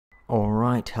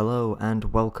Alright, hello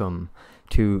and welcome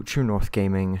to True North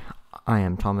Gaming. I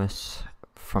am Thomas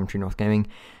from True North Gaming,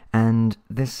 and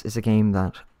this is a game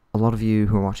that a lot of you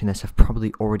who are watching this have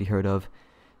probably already heard of.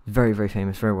 Very, very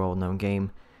famous, very well-known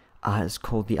game. It's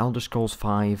called The Elder Scrolls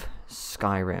V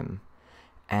Skyrim,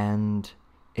 and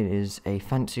it is a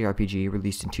fantasy RPG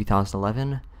released in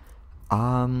 2011,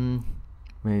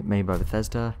 made by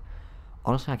Bethesda.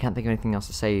 Honestly, I can't think of anything else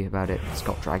to say about it. It's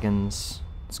got dragons,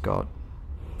 it's got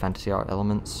fantasy art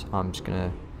elements. I'm just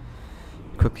gonna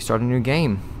quickly start a new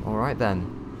game. Alright then.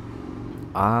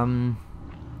 Trying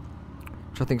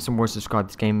to think of some words to describe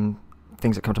this game.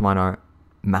 Things that come to mind are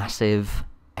massive,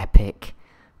 epic,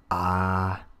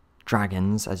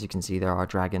 dragons. As you can see, there are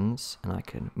dragons, and I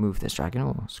can move this dragon.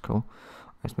 Oh, that's cool.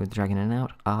 Let's move the dragon in and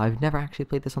out. I've never actually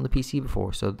played this on the PC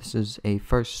before, so this is a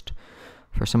first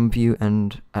for some of you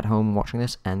and at home watching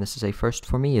this, and this is a first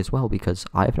for me as well, because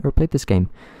I've never played this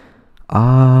game.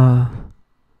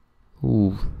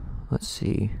 Ooh, let's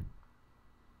see.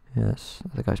 Yes,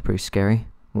 that guy's pretty scary.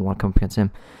 I won't want to come up against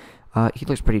him. He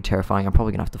looks pretty terrifying. I'm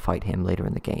probably gonna have to fight him later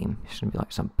in the game. He's gonna be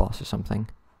like some boss or something.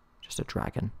 Just a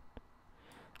dragon.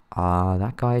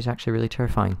 That guy is actually really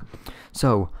terrifying.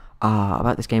 So,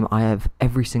 about this game, I have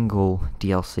every single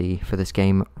DLC for this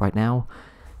game right now.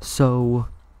 So,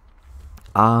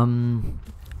 my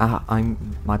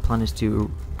plan is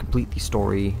to complete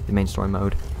the main story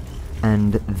mode,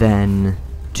 and then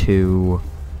to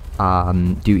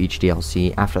do each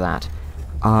DLC after that.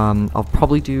 I'll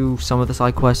probably do some of the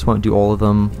side quests, won't do all of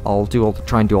them. I'll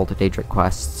try and do all the Daedric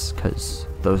quests, because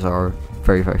those are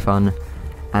very, very fun,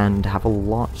 and have a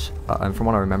lot, and from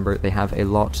what I remember, they have a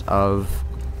lot of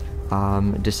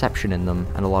deception in them,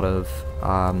 and a lot of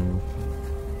I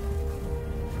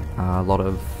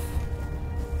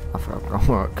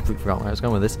completely forgot where I was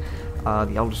going with this.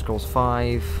 The Elder Scrolls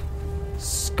V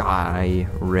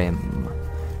Skyrim.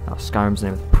 Now, Skyrim's the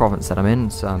name of the province that I'm in.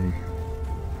 It's some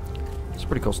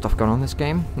pretty cool stuff going on in this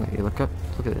game. Look at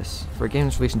this. For a game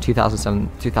that's released in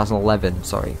 2011,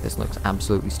 sorry, this looks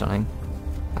absolutely stunning.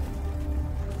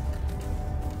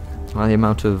 The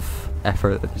amount of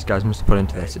effort that these guys must have put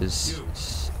into this is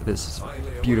this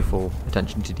beautiful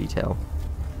attention to detail.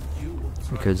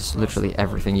 Because literally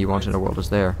everything you want in a world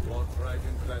is there.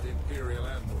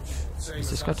 Is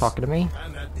this guy talking to me?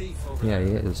 Yeah,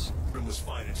 he is.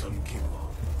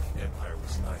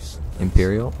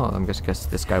 Imperial? Oh, I'm just guessing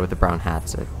this guy with the brown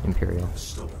hat's at Imperial.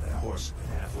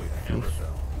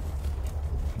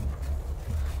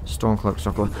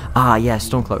 Stormcloaks. Ah, yeah,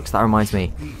 Stormcloaks. That reminds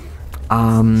me.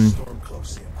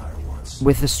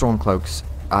 With the Stormcloaks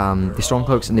and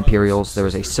the Imperials, there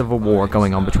is a civil war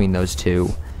going on between those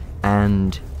two.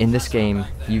 And in this game,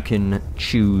 you can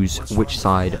choose which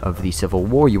side of the civil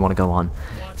war you want to go on.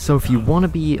 So if you want to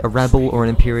be a rebel or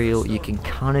an imperial, you can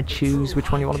kind of choose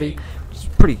which one you want to be.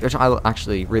 Which I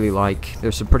actually really like.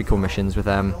 There's some pretty cool missions with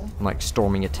them, like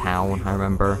storming a town, I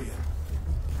remember.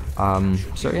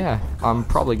 So yeah, I'm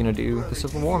probably going to do the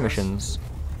civil war missions.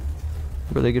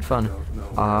 Really good fun.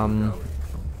 No,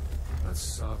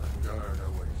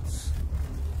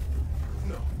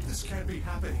 this can't be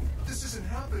happening. This isn't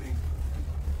happening.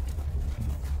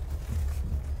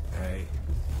 Hey,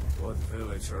 what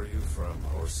village are you from,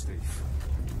 horse thief?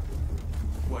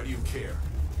 Why do you care?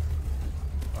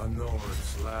 A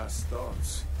Nord's last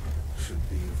thoughts should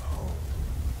be of home.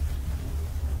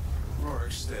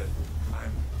 Rorikstead.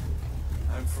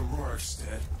 I'm from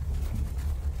Rorikstead.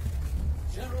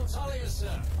 General Tullius,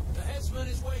 sir. The headsman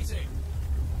is waiting.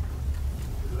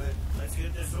 Good. Let's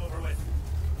get this over with.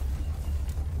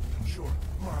 Sure.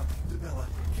 Mara, Debella,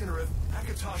 Kinnereth,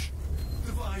 Akatosh,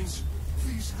 Divines,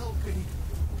 please help me.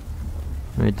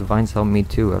 Alright, Divines help me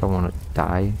too. I don't want to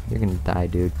die. You're gonna die,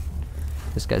 dude.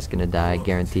 This guy's gonna die, I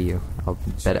guarantee you. I'll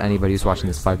bet anybody who's watching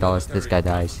this $5 this guy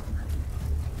dies.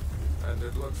 And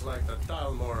it looks like the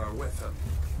Thalmor are with him.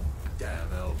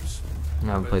 Damn elves. I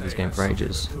haven't played this game for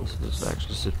ages. This is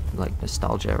actually just like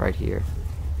nostalgia right here.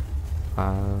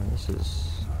 This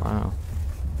is wow.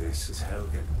 This is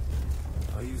Helgen.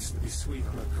 I used to be sweet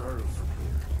on a girl from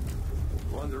here.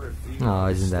 Wonder if oh,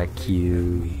 isn't that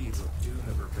cute?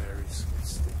 Juniper berries.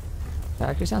 That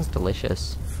actually sounds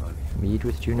delicious. Mead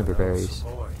with juniper berries.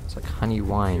 It's like honey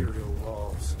wine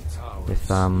with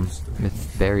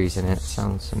berries in it.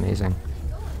 Sounds amazing.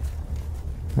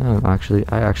 Oh, I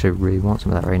actually really want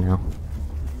some of that right now.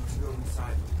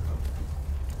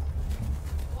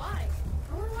 Why?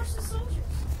 I want to watch the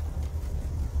soldiers.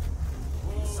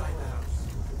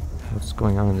 What's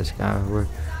going on in this guy? Where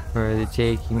are they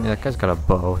taking? That guy's got a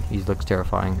bow. He looks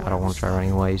terrifying. I don't want to try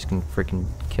running away. He's gonna freaking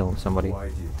kill somebody. Why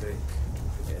do you think?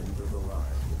 End of the line.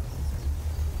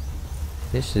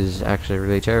 This is actually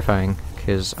really terrifying,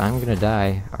 because I'm gonna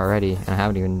die already, and I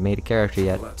haven't even made a character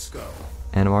yet, Let's go.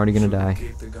 and I'm already gonna Shouldn't die.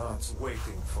 keep the gods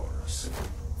waiting for us.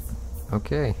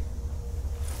 Okay.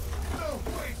 No,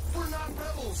 wait, we're not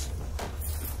rebels.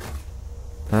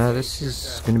 This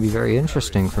is gonna be very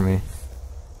interesting for me.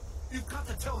 You've got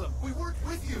to tell them we weren't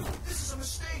with you. This is a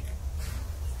mistake.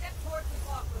 Step towards the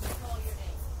clock when we call your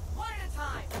name. One at a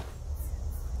time.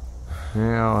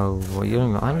 Yeah,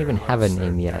 well, I don't even have a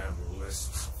name yet. Damn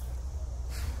lists.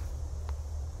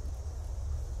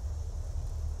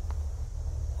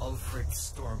 Ulfric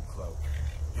Stormcloak,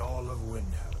 Jarl of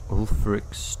Windhelm. Ulfric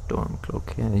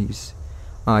Stormcloak, yeah, he's...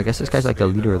 Oh, I guess this guy's like the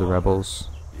leader of the rebels.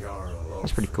 Jarl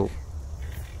That's pretty Ulfric. cool.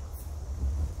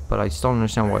 But I still don't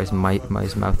understand why his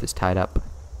mouth is tied up.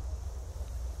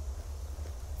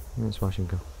 Let's watch him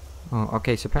go. Oh,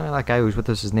 okay, so apparently that guy who was with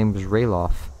us, his name was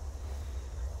Rayloff.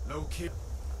 No kid.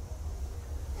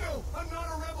 No, I'm not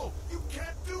a rebel. You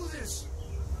can't do this.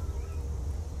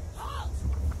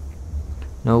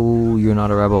 No, you're not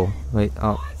a rebel. Wait,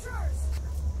 oh.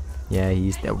 Yeah,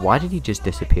 he's dead. Why did he just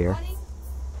disappear?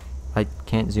 I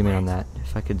can't zoom in on that.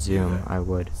 If I could zoom, I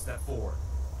would. Step forward.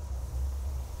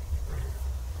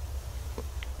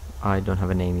 I don't have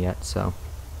a name yet, so...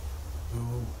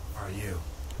 Who are you?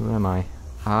 Who am I?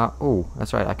 Oh,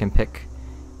 that's right, I can pick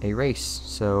a race.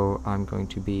 So I'm going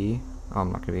to be... Oh,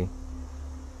 I'm not going to be...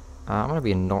 I'm just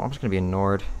going to be a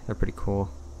Nord. They're pretty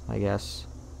cool, I guess.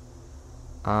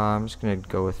 I'm just going to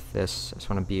go with this. I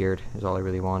just want a beard, is all I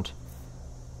really want.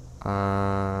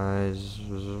 I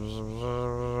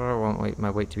won't wait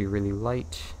my weight to be really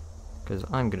light, because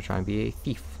I'm going to try and be a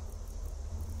thief.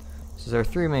 So there are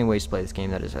three main ways to play this game.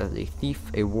 That is as a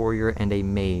thief, a warrior, and a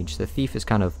mage. The thief is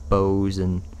kind of bows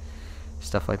and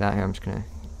stuff like that. Here, I'm just gonna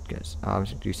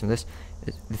do some of this.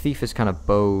 The thief is kind of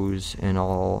bows and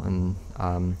all, and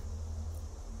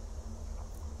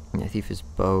yeah, thief is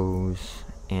bows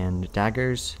and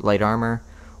daggers. Light armor.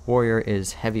 Warrior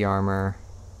is heavy armor,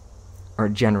 or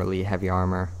generally heavy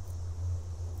armor,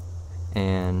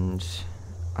 and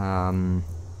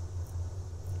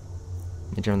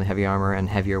generally heavy armor and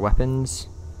heavier weapons.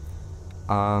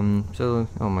 So,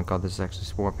 oh my god, this is actually,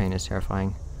 this war paint is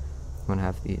terrifying. I'm gonna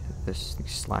have these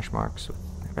slash marks with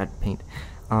red paint.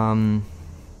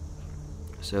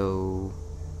 So,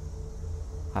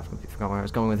 I've completely forgotten where I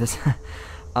was going with this.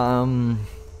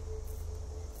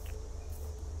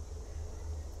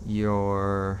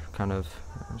 You're kind of,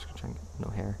 I'm just gonna try and get no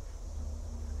hair.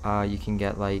 You can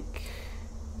get like,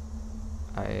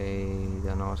 I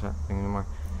don't know what's happening anymore.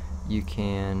 You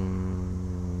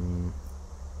can...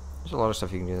 There's a lot of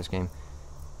stuff you can do in this game.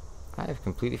 I have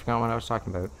completely forgotten what I was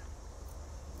talking about.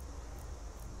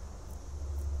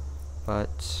 But...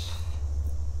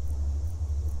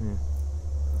 I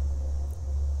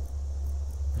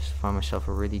just find myself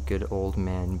a really good old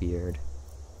man beard.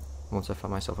 Once I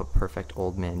find myself a perfect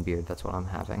old man beard, that's what I'm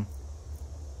having.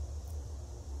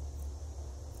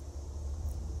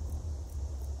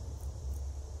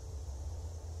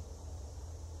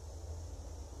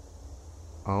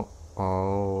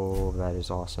 Oh, that is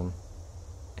awesome.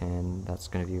 And that's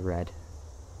gonna be red.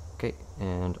 Okay,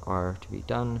 and R to be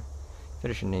done.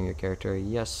 Finish and name your character.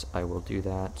 Yes, I will do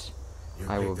that.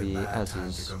 I will be, as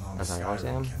I always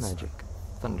am, Magic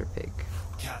Thunder Pig.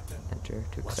 Captain, Enter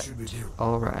to what should we accept. do?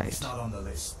 Alright. It's not on the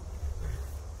list.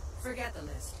 Forget the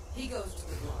list. He goes to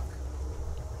the block.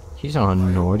 He's not a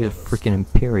Nord, he's a freaking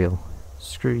Imperial.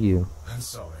 Screw you. I'm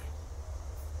sorry.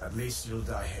 At least you'll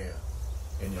die here,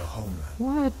 in your homeland.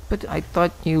 What? But I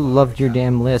thought you loved your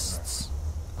damn lists.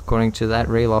 According to that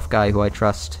Rayloff guy who I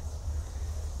trust.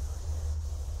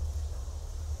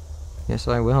 Yes,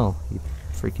 I will, you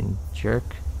freaking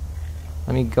jerk.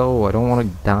 Let me go, I don't want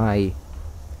to die.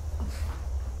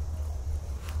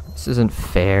 This isn't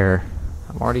fair.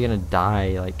 I'm already gonna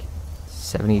die like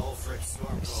 8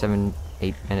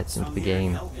 minutes into the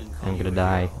game. I'm gonna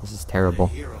die. This is terrible.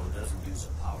 The hero doesn't use a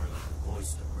power like the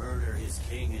voice to murder his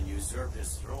king and usurp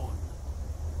his throne.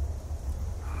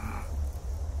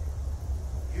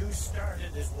 You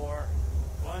started this war,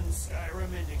 one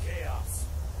Skyrim into chaos,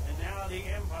 and now the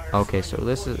Empire. Okay, so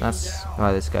that's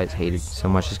why this guy's hated so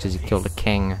much, is because he killed a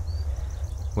king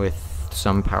with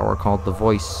some power called the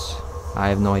Voice. I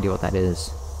have no idea what that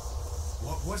is.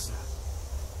 What was that?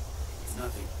 It's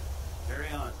nothing. Carry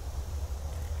on.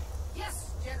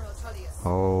 Yes, General Tullius.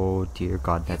 Oh dear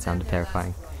God, that sounded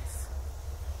terrifying.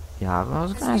 Yeah, I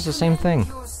was gonna ask the same thing.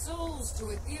 Your souls to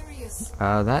Aetherius.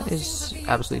 That is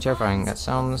absolutely terrifying. That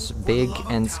sounds big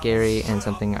and scary and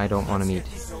something I don't want to meet.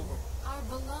 Our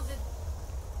beloved.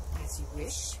 As you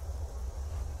wish.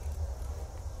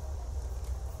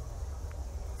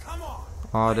 Come on!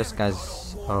 Oh, this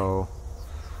guy's... Oh.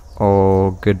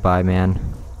 Oh, goodbye, man.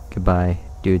 Goodbye,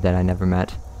 dude that I never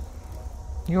met.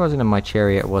 He wasn't in my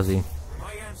chariot, was he?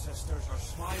 My ancestors are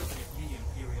smiling at me,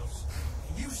 Imperials.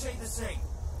 Can you say the same?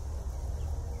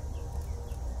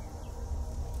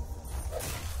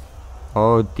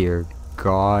 Oh dear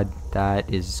God,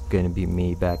 that is gonna be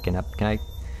me backing up. Can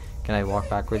I walk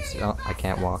backwards? Oh, I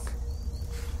can't walk.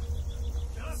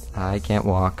 I can't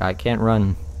walk. I can't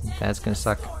run. That's gonna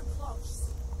suck.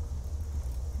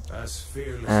 As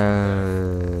fearless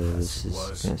This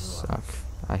is gonna suck.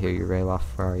 I hear you, Rayloff.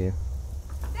 Where are you?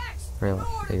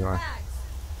 Rayloff, there you are.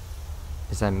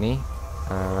 Is that me?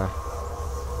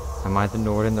 Am I the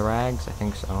Nord in the rags? I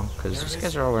think so, because these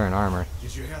guys are all wearing armor.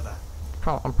 Did you hear that?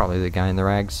 I'm probably the guy in the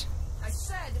rags. I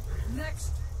said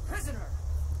next prisoner.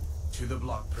 To the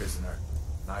block, prisoner.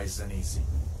 Nice and easy.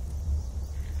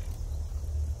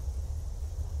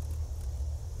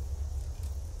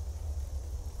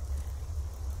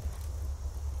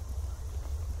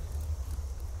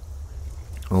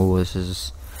 Oh, this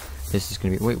is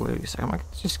gonna be. Wait a second. Am I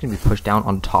just gonna be pushed down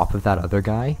on top of that other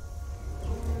guy?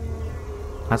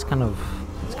 It's kind of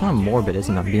morbid,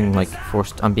 isn't it? I'm being like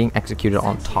forced. I'm being executed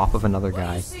on top of another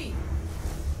guy.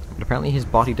 But apparently his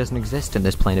body doesn't exist in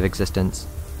this plane of existence.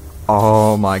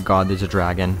 Oh my God, there's a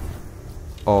dragon.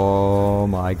 Oh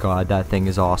my God, that thing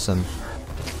is awesome.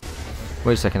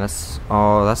 Wait a second. That's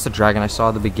the dragon I saw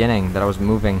at the beginning that I was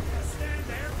moving.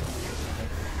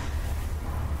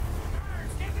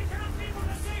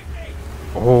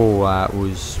 Oh, that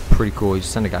was pretty cool. He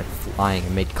just sent a guy flying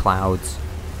and made clouds.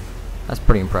 That's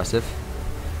pretty impressive.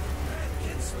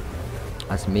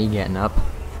 That's me getting up.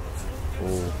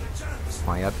 Oh, am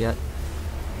I up yet?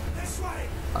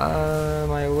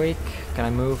 Am I awake? Can I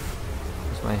move?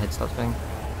 Does my head stop spinning?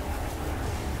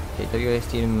 Okay,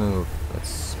 WASD to move.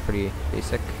 That's pretty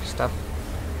basic stuff.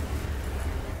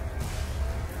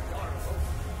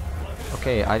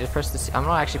 Okay, I just pressed the C. I'm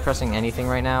not actually pressing anything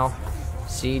right now.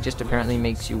 C just apparently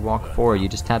makes you walk forward. You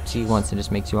just tap C once and it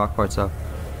just makes you walk forward. So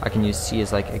I can use C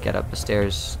as like a get up the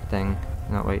stairs thing.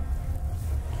 No, wait.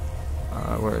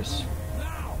 Where's?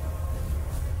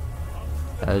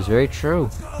 That is very true.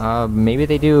 Maybe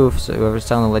they do. So whoever's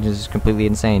telling the legends is completely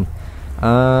insane.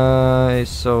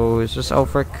 So it's just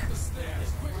Ulfric.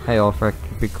 Hey, Ulfric,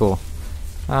 be cool.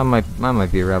 I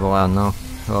might be a rebel. I don't know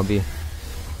who I'll be.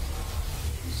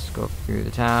 Let's go through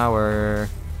the tower.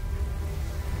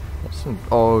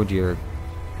 Oh dear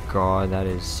God, that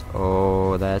is.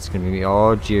 Oh, that's gonna be me.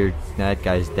 Oh dear, that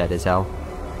guy's dead as hell.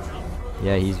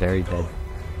 Yeah, he's very dead.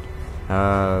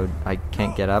 I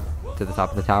can't get up to the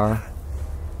top of the tower.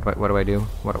 What do I do?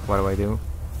 What do I do?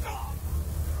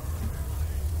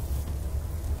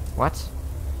 What?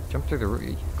 Jump through the roof?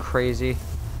 You crazy?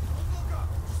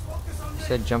 You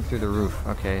said jump through the roof.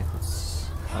 Okay.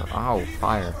 Ow!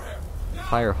 Fire!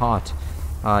 Fire hot.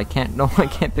 I can't. No, I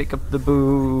can't pick up the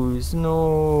booze.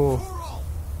 No.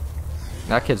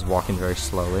 That kid's walking very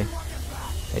slowly.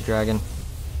 Hey, dragon.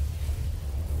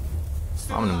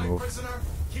 I'm gonna move.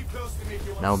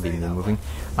 That'll be me moving.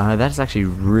 That's actually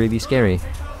really scary.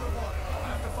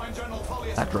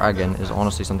 That dragon is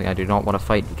honestly something I do not want to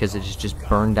fight because it just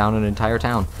burned down an entire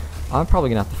town. I'm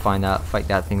probably gonna have to fight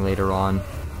that thing later on.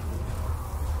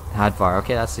 Hadvar.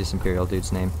 Okay, that's this Imperial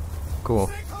dude's name. Cool.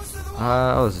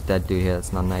 Oh, there's a dead dude here.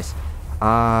 That's not nice.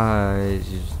 Oh,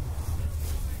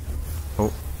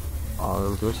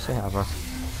 do what you say, Hadvar.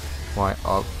 Why?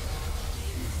 Oh.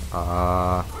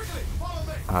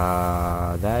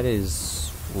 That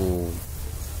is. Ooh.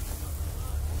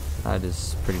 That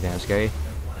is pretty damn scary.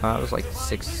 I was like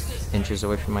 6 inches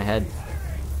away from my head.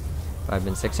 I've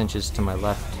been 6 inches to my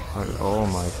left. Oh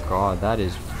my God, that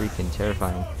is freaking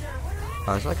terrifying.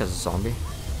 It's like a zombie.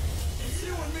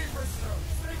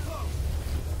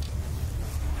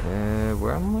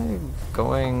 Where am I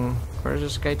going? Where is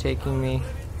this guy taking me?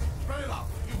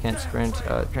 Can't sprint.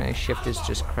 Trying to shift is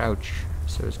just crouch.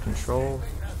 So is control.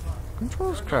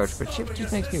 Control is crouch, but shift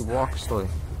just makes me walk slowly.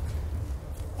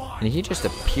 And he just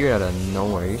appeared out of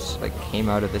nowhere. He just like came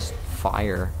out of this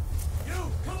fire.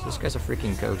 So this guy's a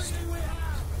freaking ghost.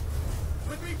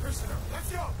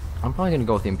 I'm probably gonna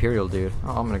go with the Imperial dude.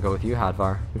 Oh, I'm gonna go with you,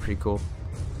 Hadvar. You're pretty cool.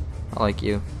 I like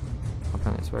you.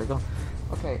 Okay, that's where I go.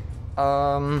 Okay.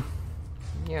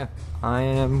 Yeah. I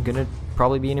am gonna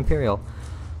probably be an Imperial.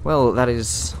 Well, that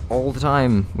is all the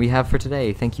time we have for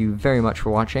today. Thank you very much for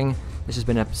watching. This has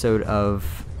been an episode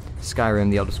of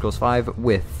Skyrim: The Elder Scrolls V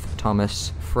with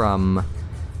Thomas from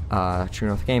True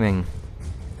North Gaming.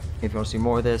 If you want to see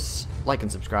more of this, like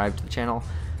and subscribe to the channel.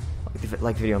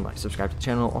 Like the video and subscribe to the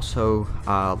channel. Also,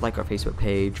 like our Facebook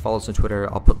page, follow us on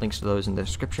Twitter. I'll put links to those in the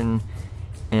description.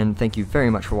 And thank you very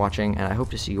much for watching, and I hope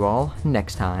to see you all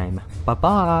next time.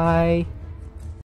 Bye-bye!